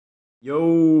Yo,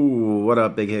 what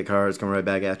up, big hit cards? Coming right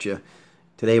back at you.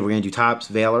 Today we're going to do Topps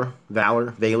Valor,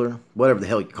 whatever the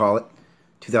hell you call it,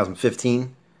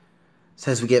 2015.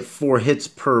 Says we get 4 hits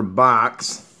per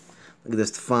box. Look at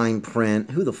this fine print.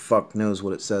 Who the fuck knows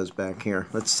what it says back here?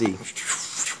 Let's see.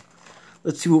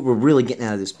 Let's see what we're really getting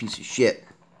out of this piece of shit.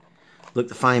 Look,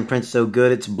 the fine print's so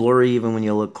good, it's blurry even when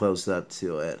you look close up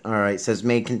to it. Alright, it says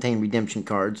may contain redemption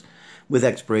cards with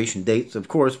expiration dates. Of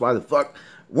course, why the fuck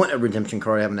wouldn't a redemption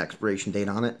card have an expiration date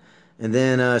on it? And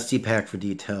then see pack for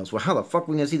details. Well, how the fuck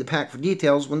are we going to see the pack for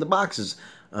details when the box is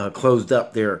closed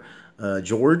up there,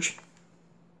 George?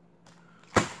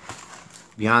 To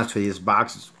be honest with you, this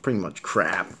box is pretty much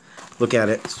crap. Look at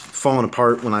it. It's falling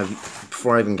apart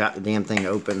before I even got the damn thing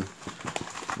open.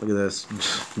 Look at this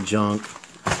junk.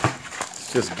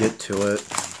 Let's just get to it.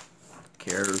 Who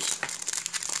cares?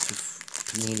 It's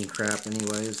just panini crap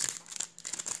anyways.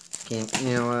 You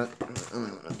know what? I'm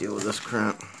not gonna deal with this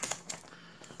crap.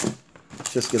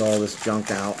 Let's just get all this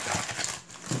junk out.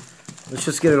 Let's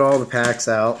just get all the packs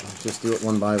out. Just do it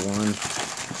one by one.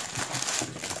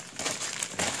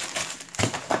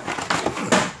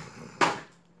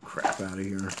 Crap out of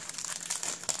here.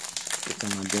 Get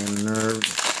on my damn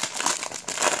nerves.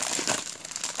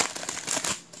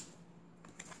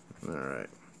 Alright.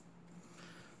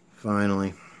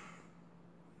 Finally.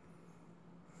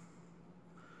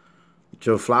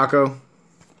 Joe Flacco,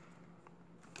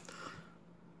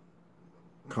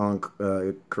 Colin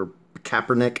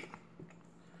Kaepernick,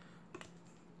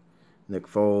 Nick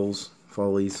Foles.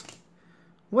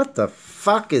 What the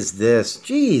fuck is this?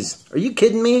 Jeez, are you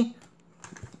kidding me?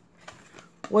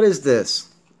 What is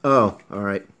this? Oh,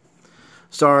 alright.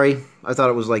 Sorry, I thought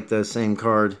it was like the same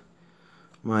card.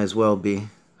 Might as well be.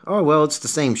 Oh, well, it's the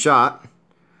same shot.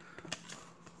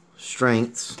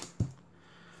 Strengths.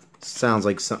 Sounds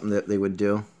like something that they would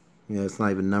do. Yeah, it's not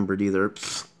even numbered either.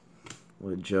 Psst.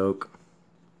 What a joke.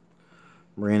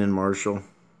 Brandon Marshall.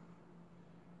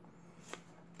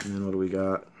 And then what do we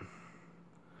got?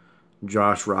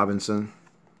 Josh Robinson.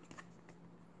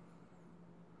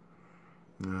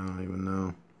 I don't even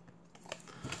know.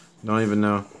 Don't even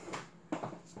know.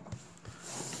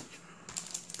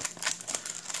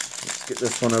 Let's get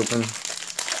this one open.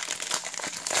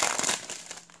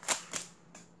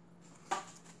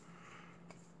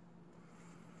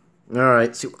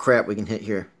 Alright, see what crap we can hit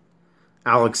here.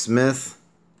 Alex Smith.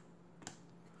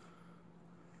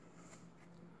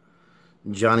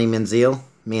 Johnny Manziel.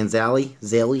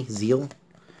 Zeal.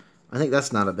 I think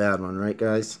that's not a bad one, right,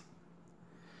 guys?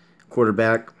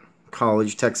 Quarterback,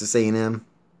 college, Texas A&M.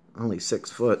 Only 6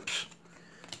 foot.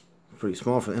 Pretty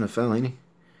small for the NFL, ain't he?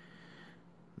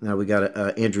 Now we got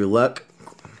Andrew Luck.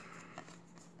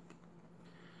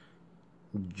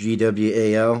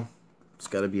 GWAL. It's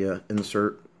got to be an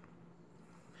insert.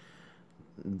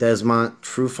 Desmont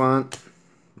Trufant,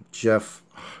 Jeff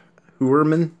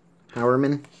Heuerman,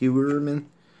 and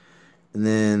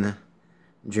then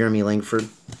Jeremy Langford.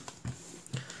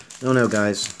 Don't know,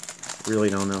 guys.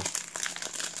 Really don't know.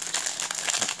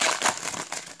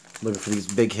 Looking for these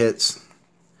big hits.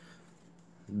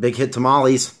 Big hit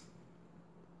tamales.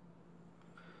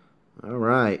 All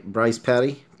right, Bryce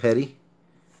Petty,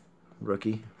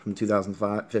 rookie from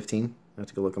 2015. I have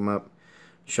to go look him up.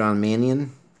 Sean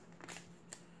Mannion.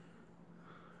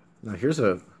 Now here's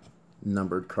a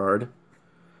numbered card.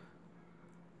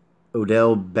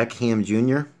 Odell Beckham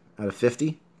Jr. out of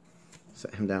 50.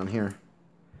 Set him down here.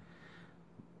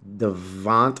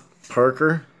 Devont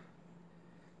Parker.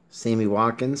 Sammy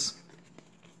Watkins.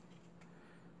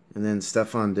 And then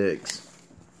Stephon Diggs.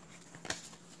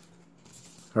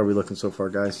 How are we looking so far,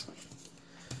 guys?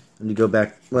 Let me go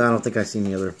back. Well, I don't think I see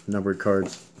any other numbered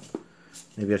cards.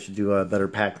 Maybe I should do better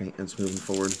pack maintenance moving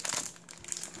forward.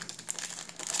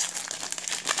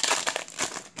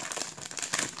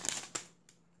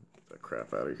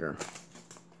 Crap out of here.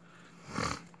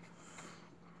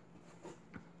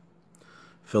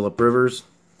 Phillip Rivers.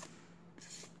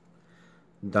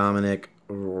 Dominic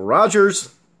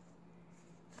Rogers.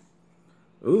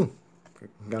 Ooh,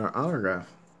 got our autograph.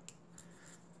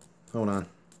 Hold on.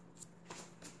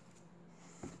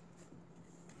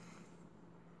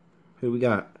 Who we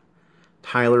got?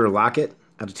 Tyler Lockett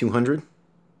out of 200.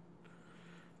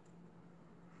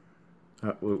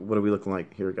 What are we looking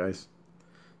like here, guys?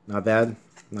 Not bad.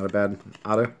 Not a bad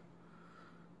auto.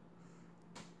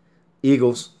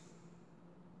 Eagles.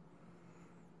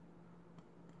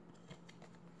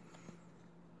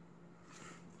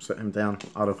 Set him down.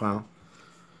 Auto file.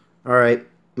 Alright.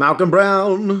 Malcolm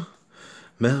Brown.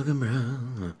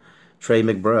 Trey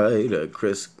McBride.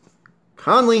 Chris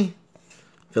Conley.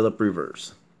 Phillip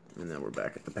Rivers. And then we're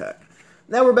back at the pack.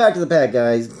 Now we're back to the pack,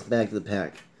 guys. Back to the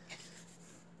pack.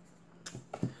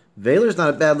 Valor's not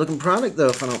a bad looking product, though,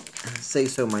 if I don't say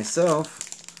so myself.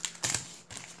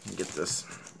 Let me get this.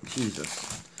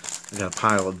 Jesus. I got a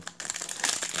pile of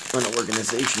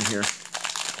unorganization here.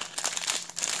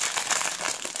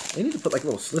 They need to put like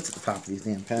little slits at the top of these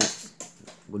damn packs.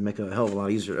 Would make it a hell of a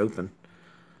lot easier to open.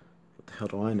 What the hell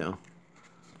do I know?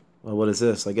 Well, what is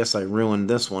this? I guess I ruined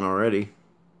this one already.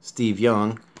 Steve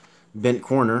Young. Bent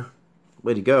corner.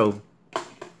 Way to go.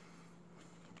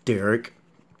 Derek.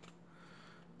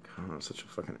 God, I'm such a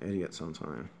fucking idiot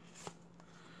sometimes.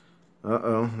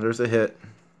 Uh-oh, there's a hit.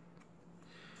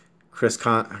 Chris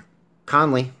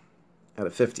Conley at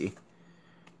a 50.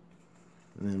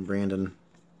 And then Brandon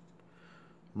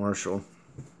Marshall.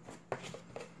 It's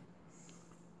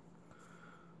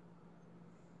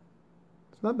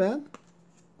not bad.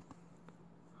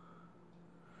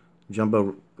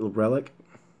 Jumbo relic.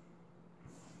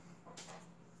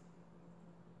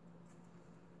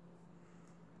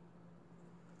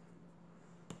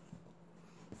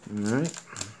 Alright.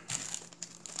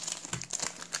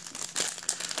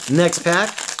 Next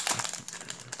pack.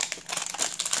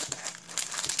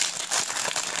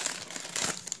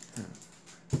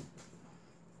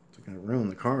 It's gonna ruin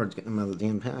the cards getting them out of the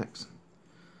damn packs.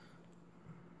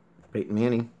 Peyton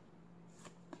Manning.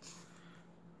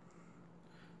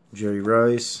 Jerry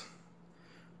Rice.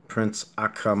 Prince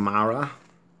Akamara.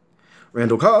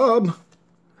 Randall Cobb.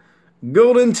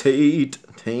 Golden Tate.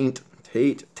 Taint.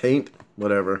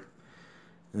 Whatever.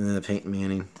 And then the Peyton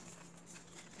Manning.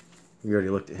 We already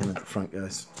looked at him at the front,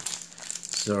 guys.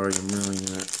 Sorry, I'm ruining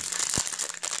that.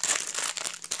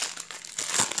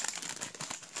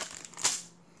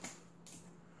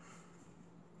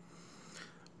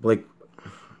 Blake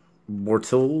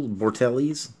Bortles.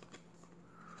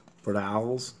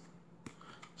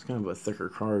 It's kind of a thicker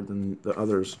card than the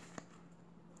others.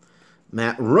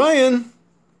 Matt Ryan.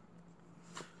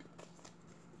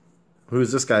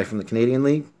 Who's this guy from the Canadian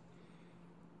League?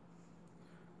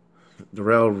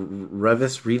 Darrell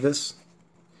Revis.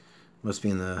 Must be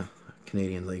in the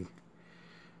Canadian League.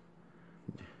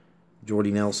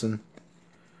 Jordy Nelson.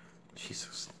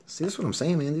 Jesus. See, that's what I'm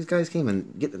saying, man. These guys came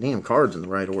and get the damn cards in the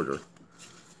right order.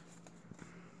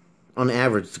 On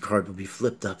average, the card would be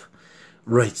flipped up.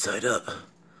 Right side up.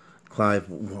 Clive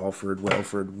Wilford.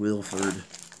 Whatever.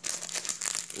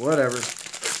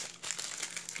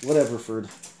 Ford.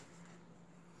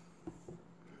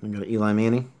 We got Eli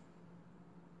Manning.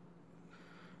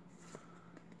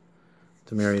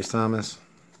 Demarius Thomas.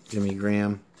 Jimmy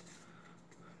Graham.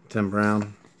 Tim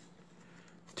Brown.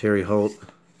 Terry Holt.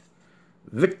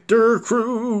 Victor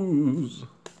Cruz.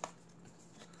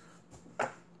 I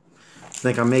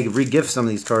think I may re-gift some of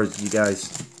these cards to you guys.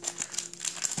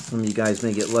 Some of you guys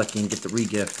may get lucky and get the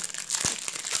re-gift.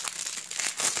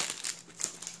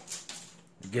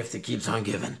 The gift that keeps on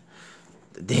giving.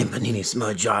 The damn Panini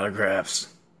Smudge autographs.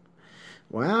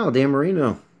 Wow, Dan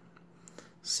Marino.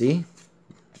 See?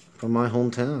 From my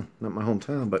hometown. Not my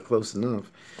hometown, but close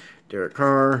enough. Derek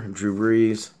Carr, Drew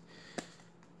Brees.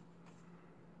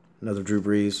 Another Drew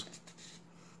Brees.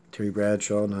 Terry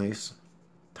Bradshaw, nice.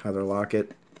 Tyler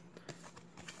Lockett.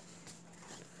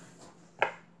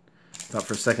 Thought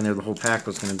for a second there the whole pack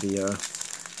was going to be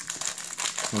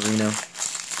Marino.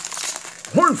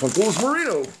 Hornfinkel's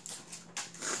Marino.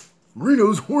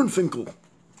 Marino's Hornfinkel.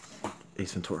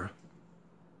 Ace Ventura.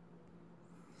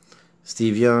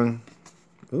 Steve Young.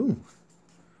 Ooh.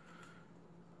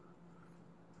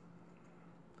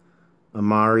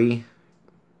 Amari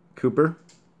Cooper.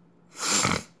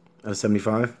 At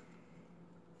 75. Kind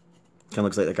of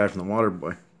looks like that guy from the Water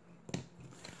Boy.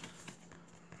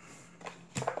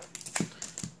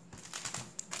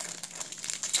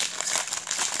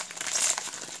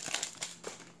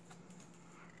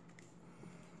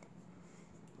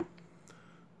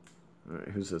 Alright,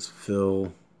 who's this?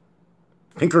 Phil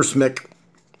Pinkersmick.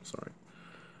 Sorry.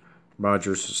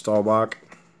 Rogers Staubach.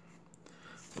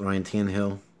 Ryan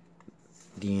Tannehill.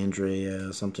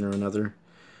 DeAndre something or another.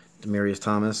 Demarius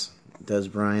Thomas. Des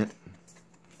Bryant.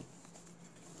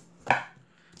 I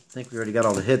think we already got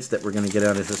all the hits that we're going to get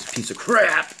out of this piece of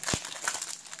crap.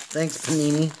 Thanks,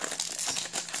 Panini.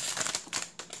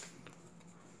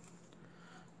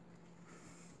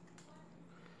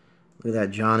 Look at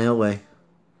that, John Elway.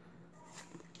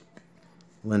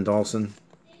 Len Dawson.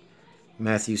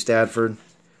 Matthew Stafford.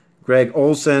 Greg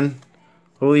Olson.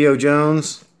 Julio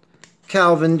Jones.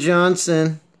 Calvin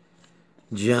Johnson.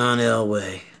 John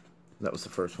Elway. That was the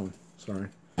first one. Sorry.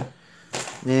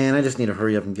 Man, I just need to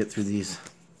hurry up and get through these.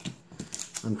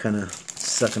 I'm kind of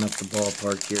sucking up the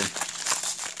ballpark here.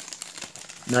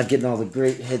 Not getting all the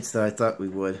great hits that I thought we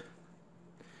would.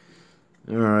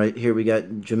 All right, here we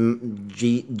got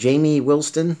Jamie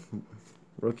Wilston,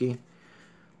 rookie.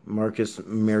 Marcus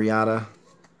Mariota,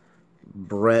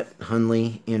 Brett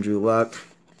Hundley, Andrew Luck,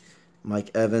 Mike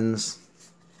Evans,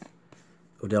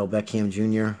 Odell Beckham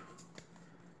Jr.,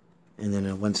 and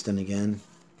then Winston again.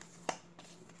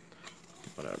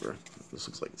 Whatever. This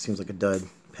seems like a dud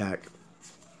pack.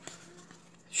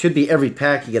 Should be every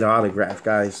pack you get an autograph,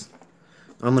 guys.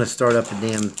 I'm gonna start up the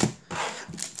damn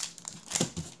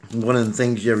one of the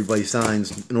things everybody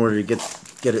signs in order to get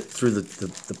it through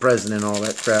the president and all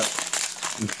that crap.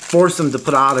 And force them to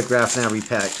put autographs in every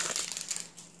pack.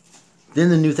 Then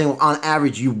the new thing, on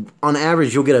average you'll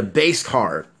get a base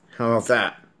card. How about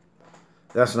that?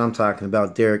 That's what I'm talking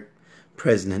about. Derek,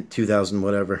 President, 2000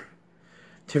 whatever.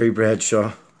 Terry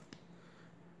Bradshaw,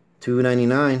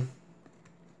 $2.99.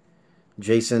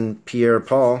 Jason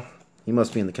Pierre-Paul, he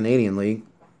must be in the Canadian League.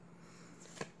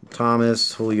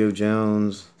 Thomas, Julio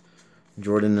Jones,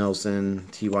 Jordan Nelson,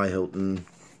 T.Y. Hilton,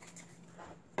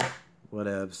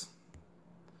 whatevs.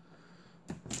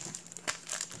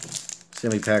 See how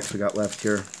many packs we got left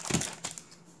here.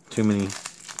 Too many.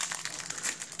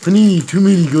 Too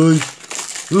many, guys.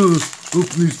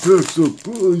 Open these packs up,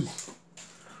 guys.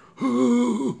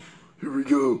 Here we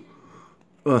go.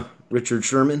 Richard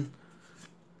Sherman.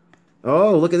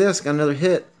 Oh, look at this. Got another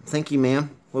hit. Thank you,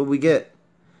 ma'am. What did we get?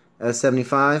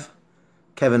 75.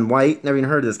 Kevin White. Never even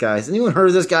heard of this guy. Has anyone heard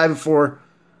of this guy before?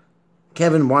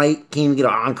 Kevin White. Can't even get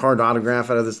an on-card autograph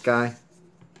out of this guy.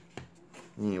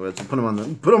 Anyways, we'll put him on the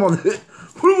hit. Put him on the hit.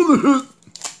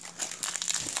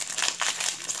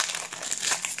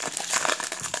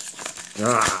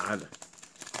 God. Get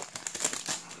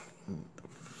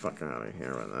the fuck out of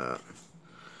here with that.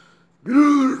 Get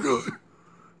out of there,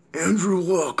 guy. Andrew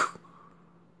Luck.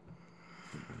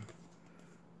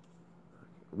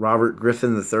 Robert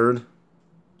Griffin III.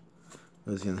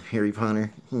 Was in Harry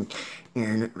Potter.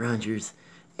 Aaron Rodgers.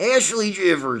 Ashley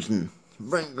Jefferson.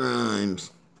 Brent Grimes.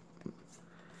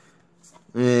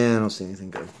 Yeah, I don't see anything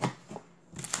good.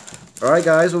 Alright,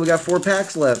 guys. Well, we got 4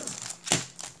 packs left.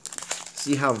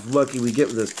 See how lucky we get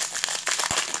with this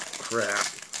crap.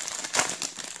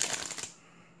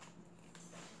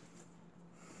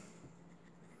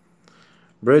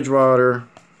 Bridgewater.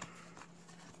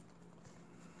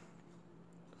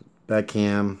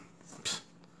 Beckham.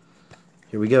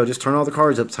 Here we go. Just turn all the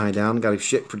cards upside down. Got a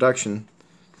shit production.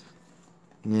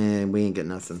 Yeah, we ain't getting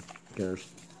nothing. Who cares?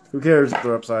 Who cares if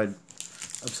they're upside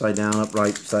down,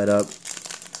 upright, side up?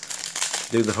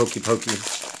 Do the hokey pokey.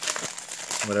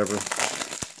 Whatever.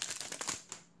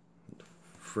 Get the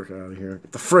frick out of here.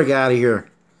 Get the frick out of here.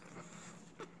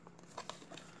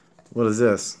 What is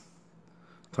this?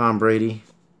 Tom Brady.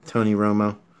 Tony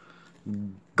Romo.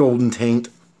 Golden Taint.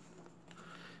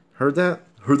 Heard that?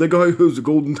 Heard that guy has a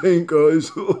golden tank,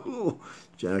 guys.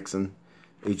 Jackson.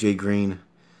 AJ Green.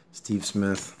 Steve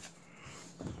Smith.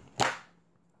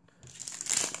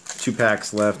 2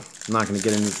 packs left. Not going to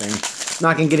get anything.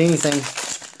 Not going to get anything.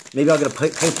 Maybe I'll get a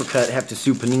paper cut. Have to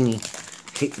sue Panini.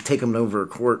 Take him over a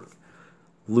court.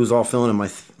 Lose all feeling in my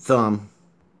thumb.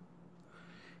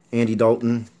 Andy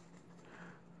Dalton.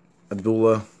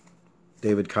 Abdullah.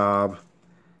 David Cobb.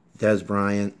 Dez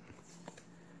Bryant.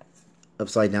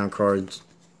 Upside down cards.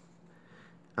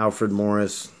 Alfred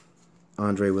Morris.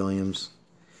 Andre Williams.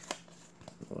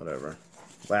 Whatever.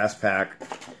 Last pack.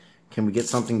 Can we get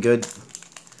something good?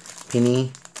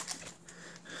 Penny.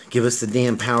 Give us the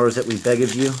damn powers that we beg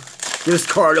of you. Give us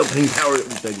card opening power that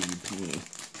we beg of you, Penny.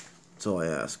 That's all I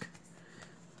ask.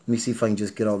 Let me see if I can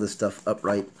just get all this stuff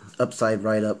upright. Upside,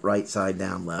 right up, right side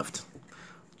down, left.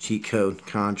 Cheat code.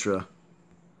 Contra.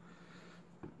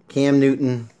 Cam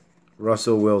Newton.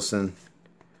 Russell Wilson.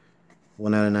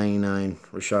 1 out of 99.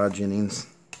 Rashad Jennings.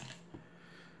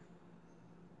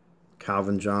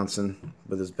 Calvin Johnson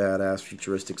with his badass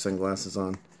futuristic sunglasses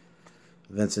on.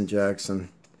 Vincent Jackson.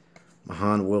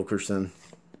 Mahan Wilkerson.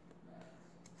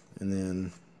 And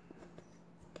then,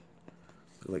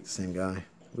 look like the same guy.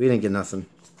 We didn't get nothing.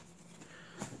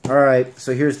 Alright,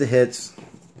 so here's the hits.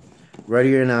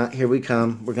 Ready or not, here we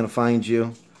come. We're going to find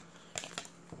you.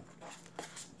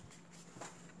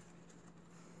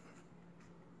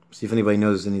 See if anybody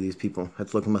knows any of these people.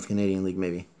 Have to look them up the Canadian League,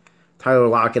 maybe. Tyler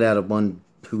Lockett out of one.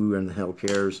 Who in the hell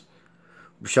cares?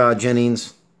 Rashad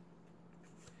Jennings.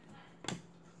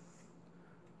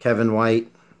 Kevin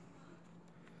White.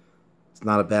 It's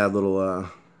not a bad little out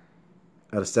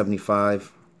of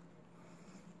 75.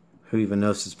 Who even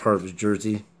knows it's part of his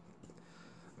jersey?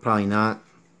 Probably not.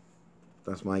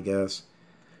 That's my guess.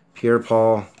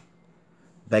 Pierre-Paul.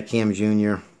 Beckham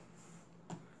Jr.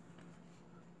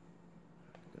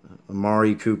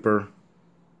 Amari Cooper.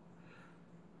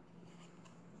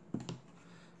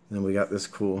 And then we got this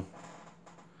cool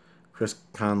Chris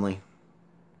Conley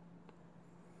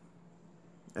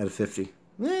at a 50.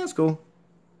 Yeah, that's cool.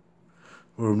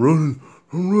 I'm running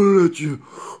at you.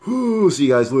 Oh, see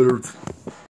you guys later.